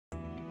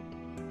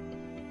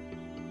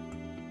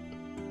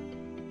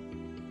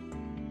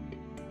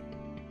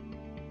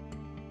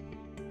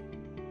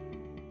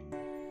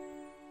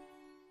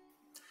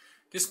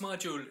This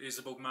module is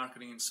about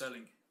marketing and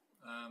selling.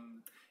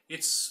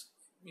 It's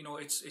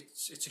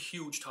a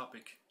huge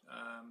topic.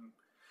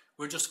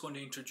 We're just going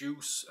to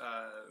introduce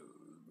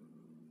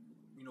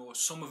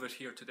some of it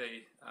here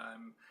today,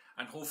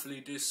 and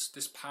hopefully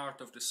this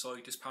part of the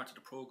site, this part of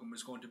the program,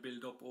 is going to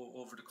build up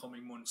over the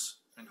coming months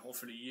and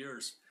hopefully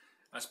years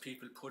as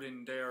people put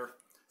in their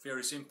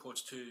various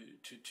inputs to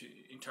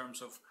in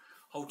terms of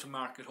how to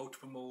market, how to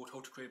promote,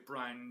 how to create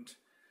brand,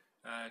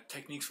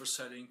 techniques for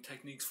selling,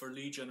 techniques for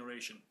lead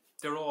generation.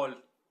 They're all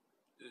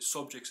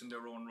subjects in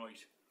their own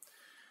right.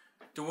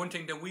 The one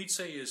thing that we'd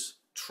say is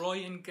try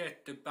and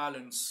get the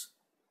balance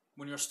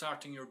when you're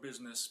starting your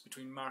business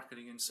between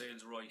marketing and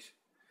sales right.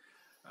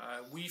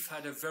 We've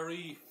had a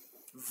very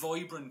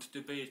vibrant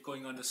debate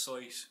going on the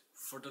site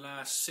for the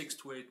last 6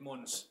 to 8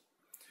 months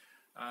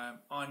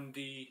on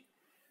the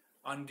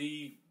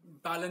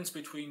balance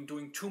between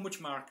doing too much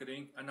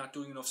marketing and not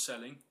doing enough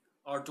selling,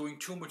 or doing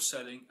too much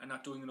selling and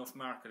not doing enough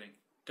marketing.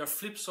 They're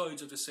flip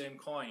sides of the same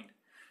coin.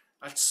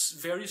 At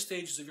various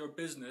stages of your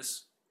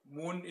business,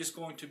 one is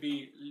going to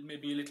be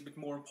maybe a little bit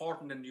more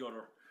important than the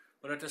other.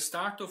 But at the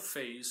startup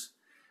phase,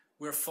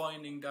 we're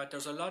finding that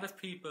there's a lot of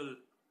people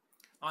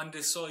on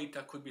this site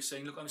that could be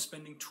saying, look, I'm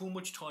spending too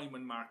much time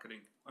on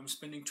marketing. I'm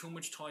spending too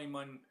much time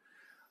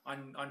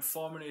on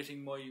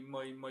formulating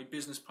my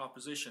business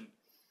proposition.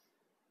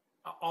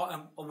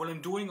 And while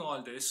I'm doing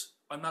all this,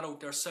 I'm not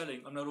out there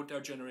selling. I'm not out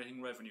there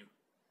generating revenue.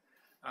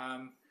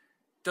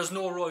 There's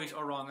no right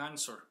or wrong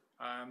answer.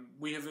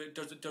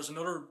 There's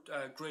another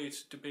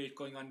great debate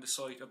going on the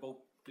site about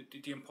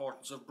the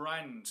importance of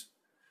brand.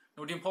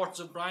 Now, the importance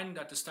of brand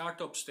at the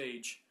startup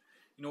stage,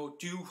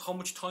 how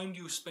much time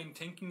do you spend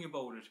thinking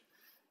about it?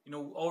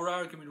 Our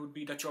argument would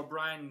be that your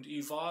brand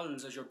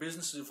evolves as your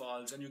business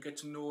evolves, and you get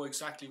to know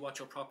exactly what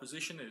your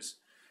proposition is.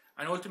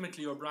 And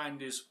ultimately, your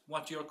brand is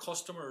what your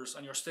customers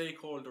and your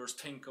stakeholders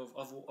think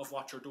of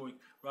what you're doing,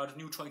 rather than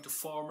you trying to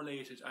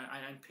formulate it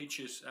and pitch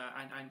it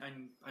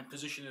and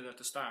position it at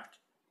the start.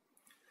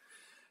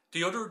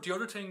 The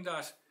other thing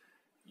that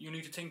you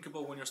need to think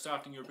about when you're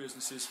starting your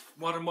business is,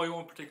 what are my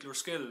own particular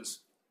skills?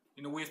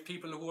 We have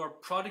people who are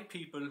product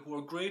people who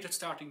are great at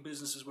starting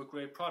businesses with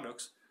great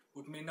products,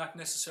 but may not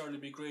necessarily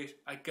be great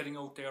at getting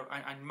out there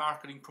and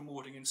marketing,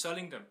 promoting and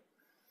selling them.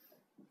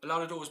 A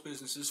lot of those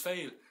businesses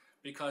fail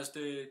because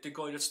the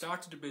guy that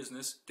started the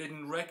business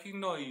didn't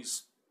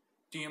recognize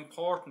the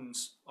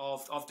importance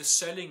of the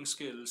selling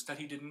skills that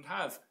he didn't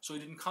have, so he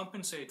didn't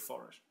compensate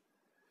for it.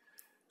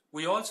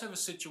 We also have a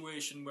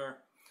situation where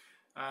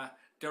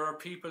there are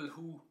people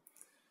who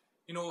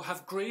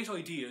have great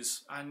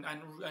ideas and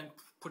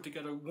put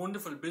together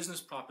wonderful business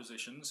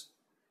propositions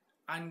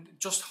and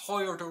just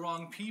hire the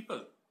wrong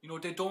people.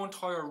 They don't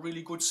hire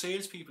really good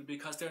salespeople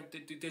because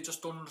they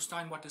just don't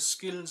understand what the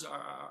skills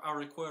are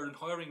required in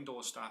hiring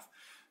those staff.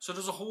 So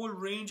there's a whole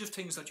range of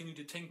things that you need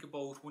to think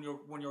about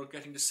when you're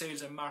getting the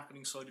sales and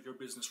marketing side of your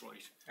business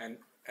right. And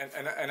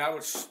I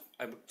would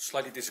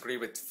slightly disagree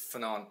with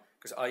Fanon,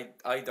 because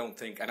I don't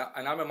think, and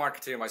I'm a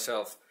marketeer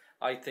myself,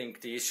 I think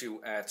the issue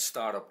at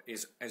startup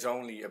is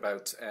only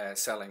about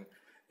selling.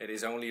 It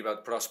is only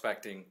about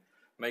prospecting,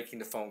 making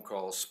the phone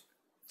calls,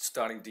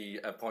 starting the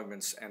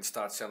appointments, and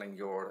start selling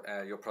your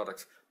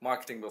product.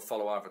 Marketing will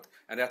follow after it,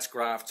 and that's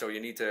graft. So you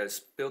need to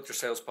build your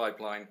sales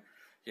pipeline.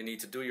 You need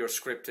to do your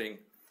scripting.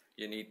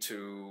 You need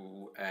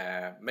to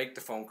make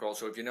the phone call.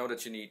 So if you know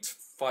that you need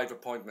 5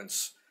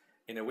 appointments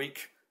in a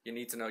week, you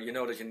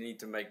know that you need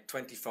to make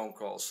 20 phone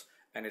calls.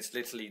 And it's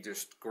literally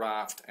just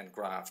graft and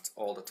graft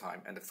all the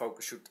time. And the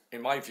focus should,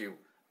 in my view,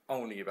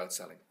 only about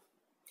selling.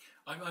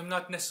 I'm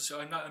not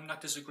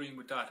disagreeing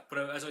with that.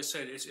 But as I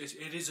said,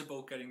 it is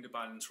about getting the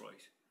balance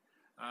right.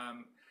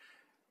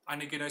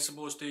 And again, I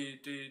suppose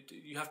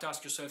you have to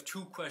ask yourself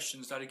 2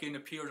 questions that again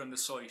appeared on the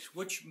site,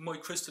 which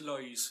might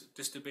crystallize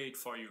this debate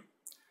for you.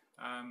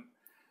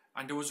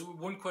 And there was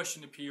one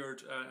question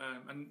appeared,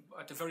 and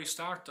at the very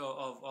start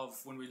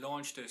of when we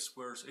launched this,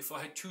 whereas if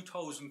I had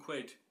 2,000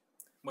 quid,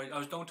 I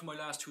was down to my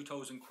last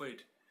 2,000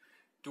 quid.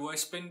 Do I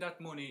spend that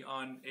money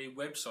on a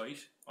website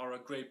or a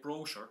great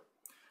brochure,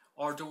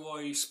 or do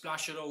I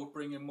splash it out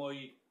bringing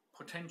my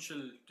potential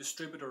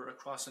distributor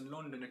across in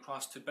London,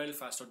 across to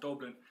Belfast or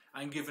Dublin,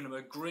 and giving them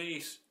a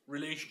great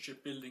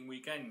relationship building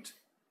weekend?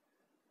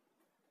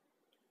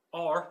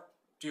 Or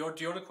the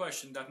other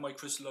question that might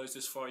crystallise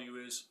this for you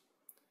is,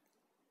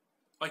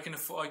 I can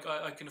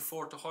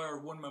afford to hire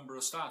one member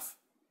of staff.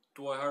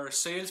 Do I hire a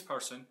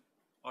salesperson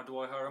or do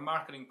I hire a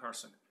marketing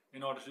person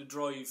in order to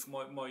drive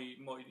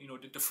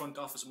the front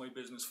office of my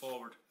business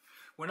forward?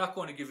 We're not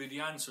going to give you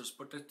the answers,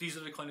 but these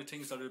are the kind of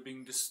things that are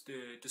being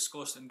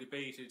discussed and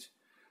debated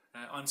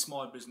on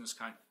Small Business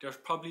Can. There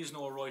probably is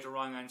no right or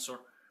wrong answer,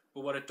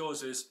 but what it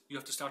does is you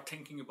have to start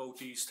thinking about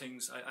these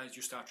things as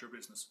you start your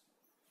business.